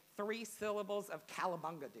saying 3 syllables of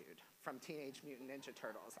Cowabunga Dude from Teenage Mutant Ninja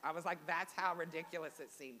Turtles. I was like, that's how ridiculous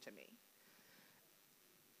it seemed to me.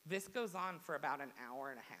 This goes on for about an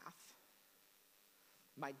hour and a half.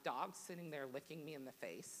 My dog's sitting there licking me in the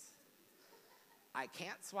face. I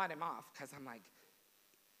can't swat him off because I'm like,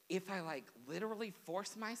 if I literally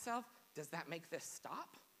force myself, does that make this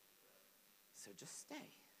stop? So just stay.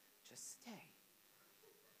 Just stay.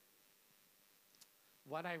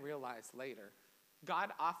 What I realized later, God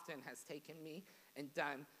often has taken me and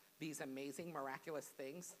done these amazing, miraculous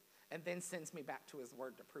things and then sends me back to his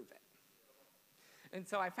word to prove it. And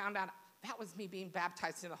so I found out that was me being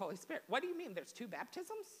baptized in the Holy Spirit. What do you mean there's 2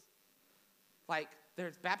 baptisms? Like,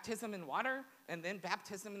 there's baptism in water and then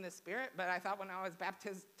baptism in the Spirit, but I thought when I was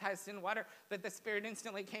baptized in water that the Spirit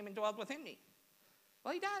instantly came and dwelled within me.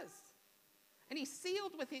 Well, he does. And he's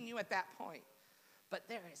sealed within you at that point. But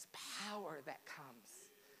there is power that comes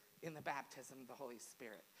in the baptism of the Holy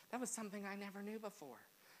Spirit. That was something I never knew before.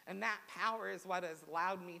 And that power is what has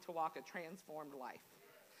allowed me to walk a transformed life.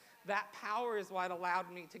 That power is what allowed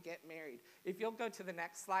me to get married. If you'll go to the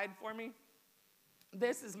next slide for me.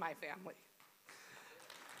 This is my family.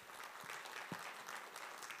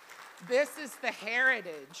 This is the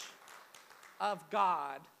heritage of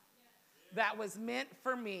God that was meant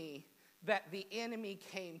for me, that the enemy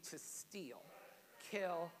came to steal,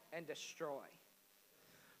 kill, and destroy.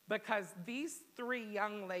 Because these 3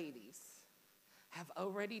 young ladies have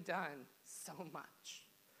already done so much.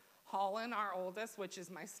 Holland, our oldest, which is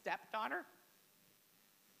my stepdaughter.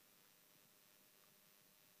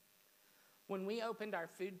 When we opened our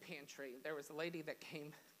food pantry, there was a lady that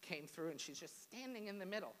came through, and she's just standing in the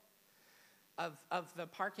middle of the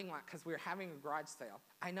parking lot because we were having a garage sale.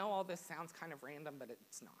 I know all this sounds kind of random, but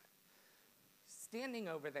it's not. Standing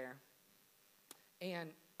over there,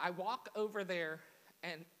 and I walk over there,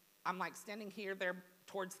 and I'm like standing there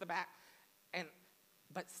towards the back,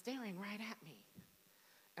 but staring right at me.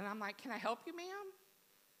 And I'm like, can I help you, ma'am?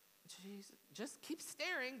 She just keeps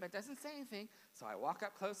staring, but doesn't say anything. So I walk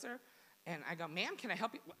up closer, and I go, ma'am, can I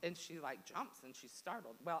help you? And she jumps, and she's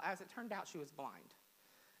startled. Well, as it turned out, she was blind.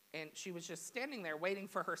 And she was just standing there waiting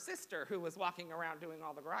for her sister, who was walking around doing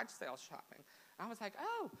all the garage sale shopping. I was like,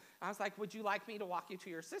 oh. I was like, would you like me to walk you to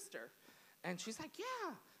your sister? And she's like,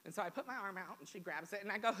 yeah. And so I put my arm out, and she grabs it,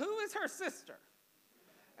 and I go, who is her sister?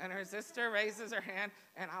 And her sister raises her hand,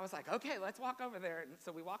 and I was like, okay, let's walk over there. And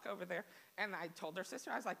so we walk over there, and I told her sister,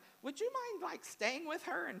 I was like, would you mind staying with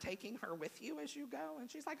her and taking her with you as you go? And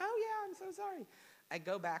she's like, oh yeah, I'm so sorry. I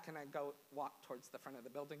go back, and I go walk towards the front of the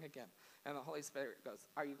building again. And the Holy Spirit goes,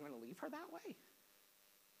 are you going to leave her that way?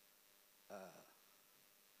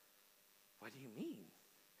 What do you mean?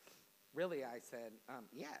 Really, I said,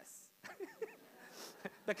 yes.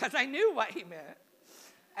 Because I knew what he meant.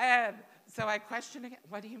 And so I questioned again,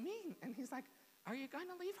 what do you mean? And he's like, are you going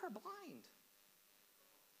to leave her blind?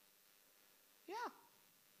 Yeah.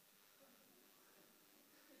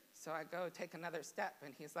 So I go take another step,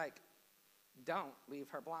 and he's like, don't leave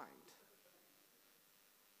her blind.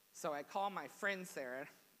 So I call my friend Sarah.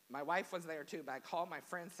 My wife was there too, but I called my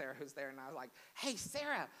friend Sarah who's there, and I was like, hey,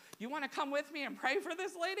 Sarah, you want to come with me and pray for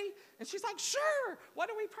this lady? And she's like, sure.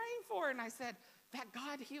 What are we praying for? And I said, that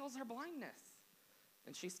God heals her blindness.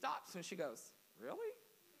 And she stops, and she goes, really?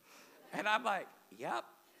 And I'm like, yep.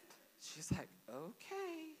 She's like,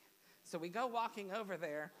 okay. So we go walking over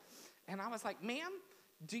there, and I was like, ma'am,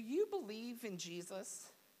 do you believe in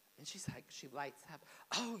Jesus? And she's like, she lights up.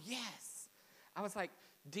 Oh, yes. I was like,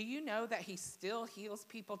 do you know that he still heals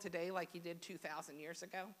people today like he did 2,000 years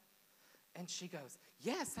ago? And she goes,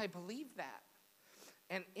 yes, I believe that.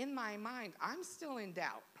 And in my mind, I'm still in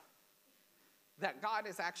doubt that God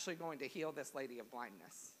is actually going to heal this lady of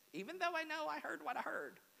blindness. Even though I know I heard what I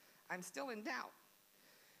heard, I'm still in doubt.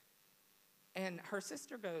 And her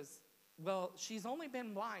sister goes, well, she's only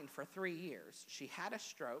been blind for 3 years. She had a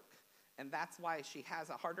stroke, and that's why she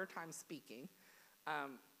has a harder time speaking,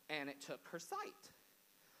 and it took her sight.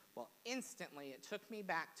 Well, instantly, it took me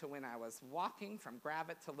back to when I was walking from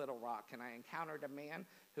Gravette to Little Rock, and I encountered a man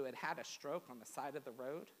who had had a stroke on the side of the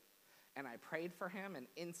road, and I prayed for him, and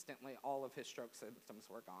instantly, all of his stroke symptoms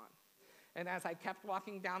were gone. And as I kept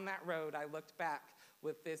walking down that road, I looked back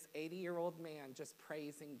with this 80-year-old man just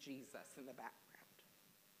praising Jesus in the background.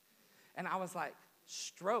 And I was like,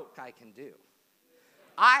 stroke I can do.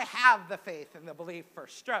 I have the faith and the belief for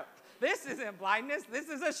stroke. This isn't blindness, this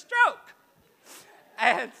is a stroke.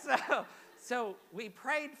 And so we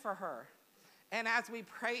prayed for her. And as we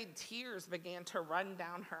prayed, tears began to run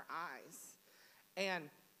down her eyes. And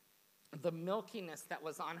the milkiness that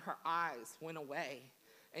was on her eyes went away.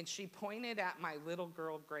 And she pointed at my little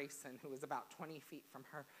girl, Grayson, who was about 20 feet from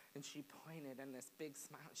her. And she pointed in this big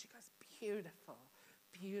smile. And she goes, beautiful,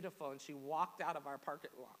 beautiful. And she walked out of our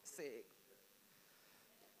parking lot singing.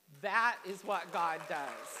 That is what God does.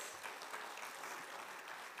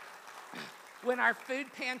 When our food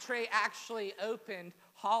pantry actually opened,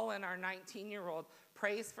 Holland, our 19-year-old,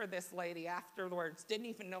 prays for this lady afterwards. Didn't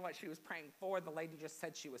even know what she was praying for. The lady just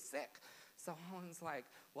said she was sick. So Holland's like,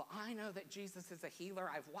 well, I know that Jesus is a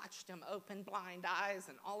healer. I've watched him open blind eyes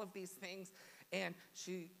and all of these things. And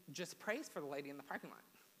she just prays for the lady in the parking lot.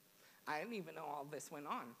 I didn't even know all this went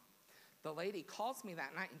on. The lady calls me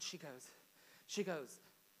that night, and she goes,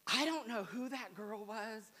 I don't know who that girl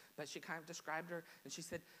was, but she kind of described her. And she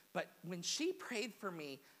said, but when she prayed for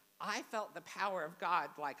me, I felt the power of God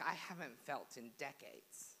like I haven't felt in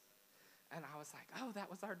decades. And I was like, oh, that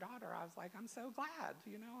was our daughter. I was like, I'm so glad,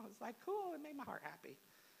 I was like, cool, it made my heart happy.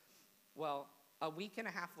 Well, a week and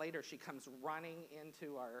a half later, she comes running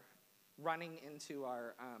into our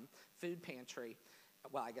food pantry.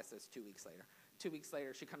 Well, I guess it's 2 weeks later. 2 weeks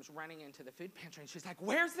later, she comes running into the food pantry, and she's like,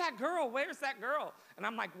 where's that girl? Where's that girl? And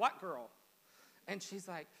I'm like, what girl? And she's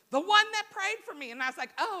like, the one that prayed for me. And I was like,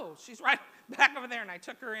 oh, she's right back over there. And I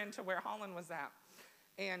took her into where Holland was at.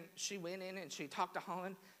 And she went in, and she talked to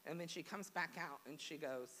Holland, and then she comes back out, and she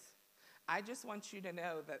goes, I just want you to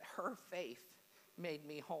know that her faith made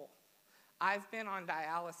me whole. I've been on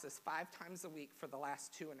dialysis 5 times a week for the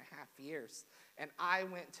last 2.5 years. And I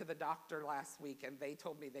went to the doctor last week, and they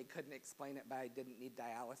told me they couldn't explain it, but I didn't need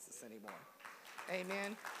dialysis anymore.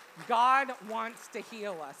 Amen. God wants to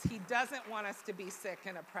heal us. He doesn't want us to be sick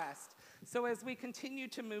and oppressed. So as we continue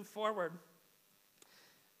to move forward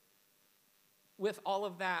with all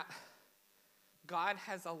of that, God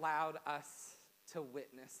has allowed us to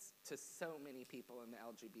witness to so many people in the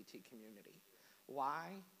LGBT community. Why?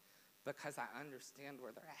 Because I understand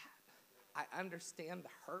where they're at. I understand the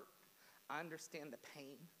hurt. I understand the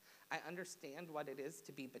pain. I understand what it is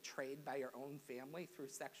to be betrayed by your own family through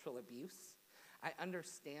sexual abuse. I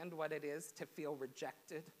understand what it is to feel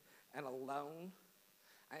rejected and alone.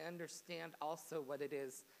 I understand also what it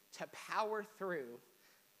is to power through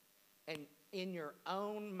and in your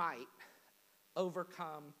own might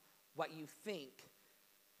overcome what you think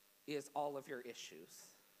is all of your issues,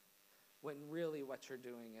 when really what you're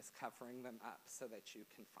doing is covering them up so that you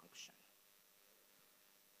can function.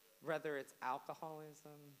 Whether it's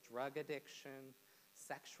alcoholism, drug addiction,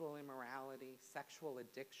 sexual immorality, sexual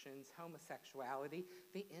addictions, homosexuality,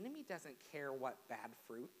 the enemy doesn't care what bad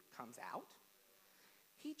fruit comes out.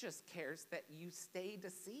 He just cares that you stay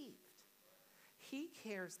deceived. He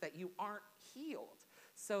cares that you aren't healed.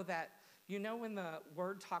 So that, when the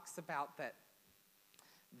word talks about that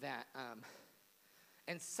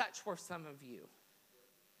and such were some of you,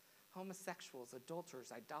 homosexuals,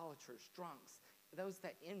 adulterers, idolaters, drunks, those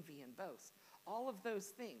that envy and boast, all of those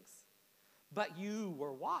things. But you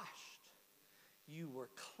were washed, you were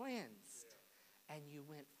cleansed, and you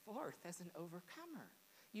went forth as an overcomer.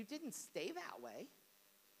 You didn't stay that way.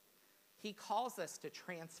 He calls us to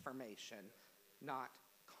transformation, not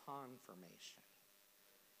confirmation.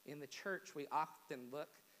 In the church, we often look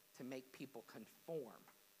to make people conform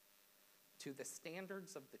to the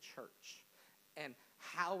standards of the church and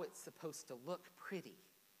how it's supposed to look pretty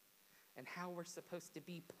and how we're supposed to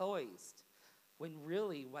be poised, when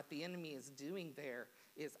really what the enemy is doing there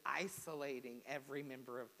is isolating every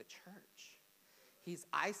member of the church. He's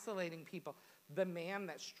isolating people. The man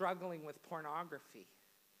that's struggling with pornography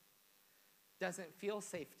doesn't feel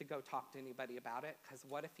safe to go talk to anybody about it, because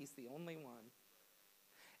what if he's the only one?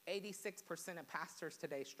 86% of pastors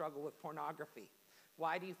today struggle with pornography.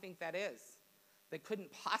 Why do you think that is? They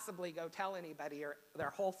couldn't possibly go tell anybody, or their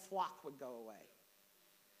whole flock would go away.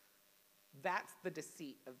 That's the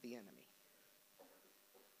deceit of the enemy.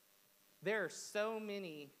 There are so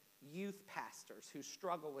many youth pastors who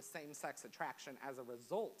struggle with same-sex attraction as a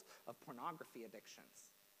result of pornography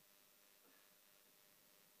addictions.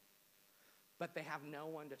 But they have no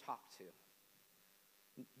one to talk to.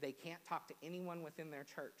 They can't talk to anyone within their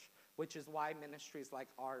church, which is why ministries like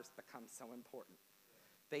ours become so important.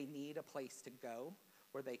 They need a place to go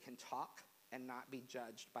where they can talk and not be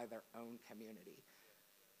judged by their own community.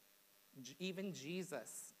 Even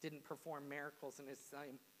Jesus didn't perform miracles in his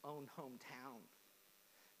own hometown.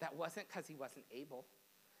 That wasn't because he wasn't able.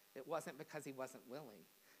 It wasn't because he wasn't willing.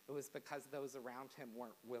 It was because those around him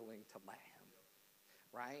weren't willing to let him,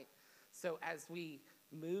 right? So as we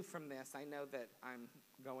move from this, I know that I'm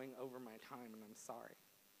going over my time, and I'm sorry.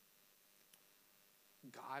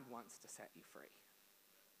 God wants to set you free.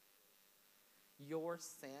 Your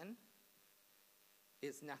sin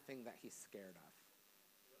is nothing that he's scared of.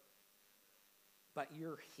 But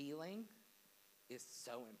your healing is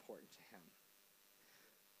so important to him.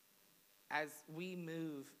 As we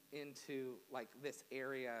move into this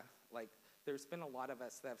area, there's been a lot of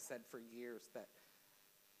us that have said for years that,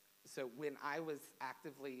 so when I was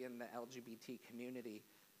actively in the LGBT community,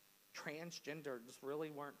 transgenders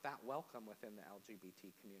really weren't that welcome within the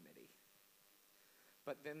LGBT community.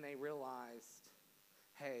 But then they realized,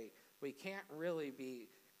 hey, we can't really be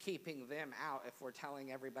keeping them out if we're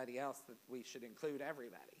telling everybody else that we should include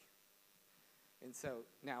everybody. And so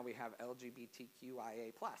now we have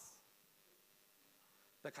LGBTQIA+,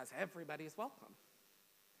 because everybody is welcome.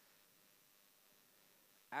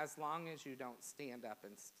 As long as you don't stand up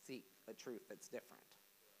and seek a truth that's different.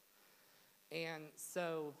 And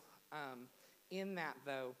so in that,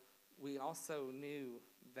 though, we also knew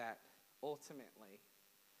that ultimately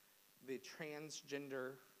the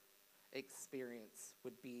transgender experience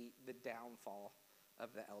would be the downfall of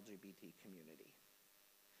the LGBT community.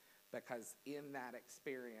 Because in that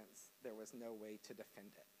experience, there was no way to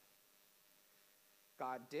defend it.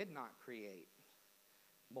 God did not create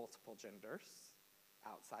multiple genders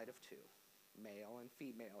outside of two. Male and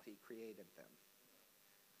female, he created them.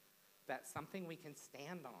 That's something we can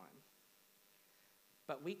stand on.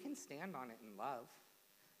 But we can stand on it in love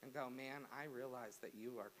and go, man, I realize that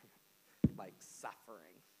you are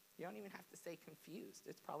suffering. You don't even have to say confused.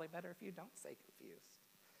 It's probably better if you don't say confused.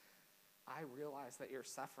 I realize that you're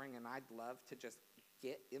suffering, and I'd love to just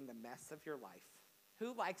get in the mess of your life.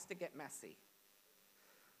 Who likes to get messy?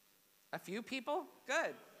 A few people?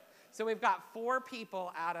 Good. So we've got 4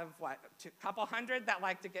 people out of, a couple hundred that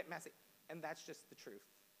like to get messy. And that's just the truth.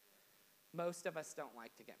 Most of us don't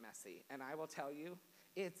like to get messy. And I will tell you,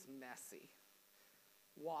 it's messy.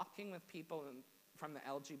 Walking with people from the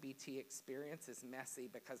LGBT experience is messy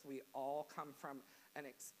because we all come from an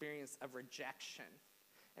experience of rejection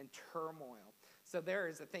and turmoil. So there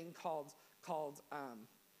is a thing called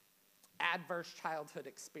adverse childhood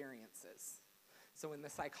experiences. So in the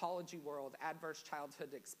psychology world, adverse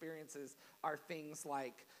childhood experiences are things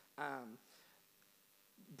like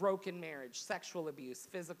broken marriage, sexual abuse,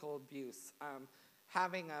 physical abuse,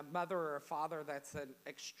 having a mother or a father that's an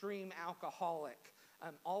extreme alcoholic,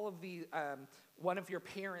 all of the, one of your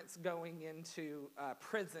parents going into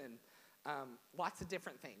prison, lots of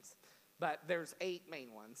different things. But there's 8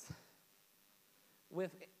 main ones.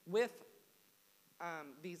 With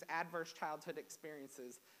these adverse childhood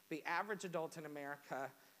experiences, the average adult in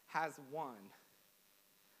America has 1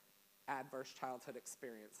 adverse childhood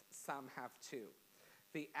experience. Some have 2.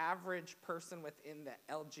 The average person within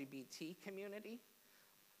the LGBT community,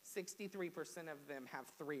 63% of them have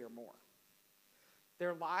 3 or more.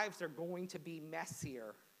 Their lives are going to be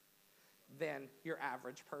messier than your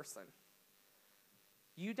average person.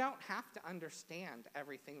 You don't have to understand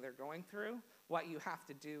everything they're going through. What you have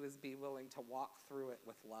to do is be willing to walk through it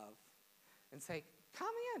with love and say, come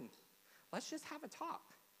in. Let's just have a talk.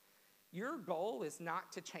 Your goal is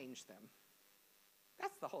not to change them.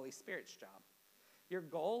 That's the Holy Spirit's job. Your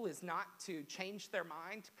goal is not to change their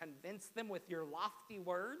mind, to convince them with your lofty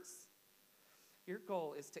words. Your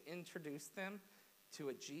goal is to introduce them to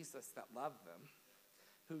a Jesus that loved them,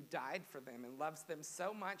 who died for them and loves them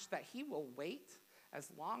so much that he will wait as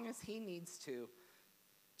long as he needs to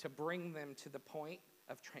bring them to the point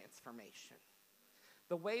of transformation.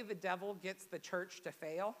 The way the devil gets the church to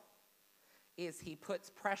fail is he puts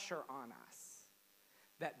pressure on us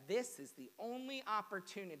that this is the only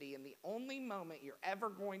opportunity and the only moment you're ever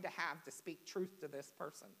going to have to speak truth to this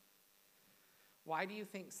person. Why do you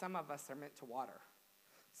think some of us are meant to water?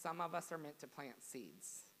 Some of us are meant to plant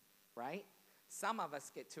seeds, right? Some of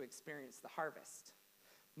us get to experience the harvest.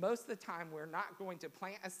 Most of the time, we're not going to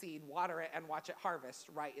plant a seed, water it, and watch it harvest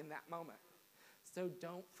right in that moment. So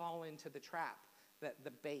don't fall into the trap that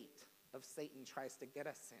the bait of Satan tries to get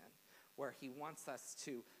us in, where he wants us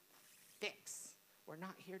to fix. We're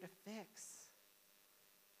not here to fix.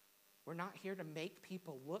 We're not here to make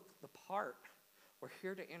people look the part. We're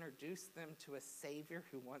here to introduce them to a Savior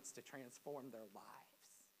who wants to transform their lives.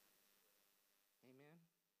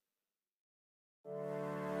 Amen.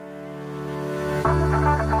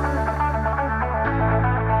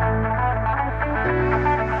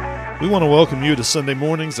 We want to welcome you to Sunday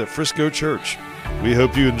mornings at Frisco Church. We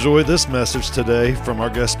hope you enjoy this message today from our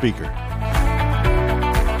guest speaker.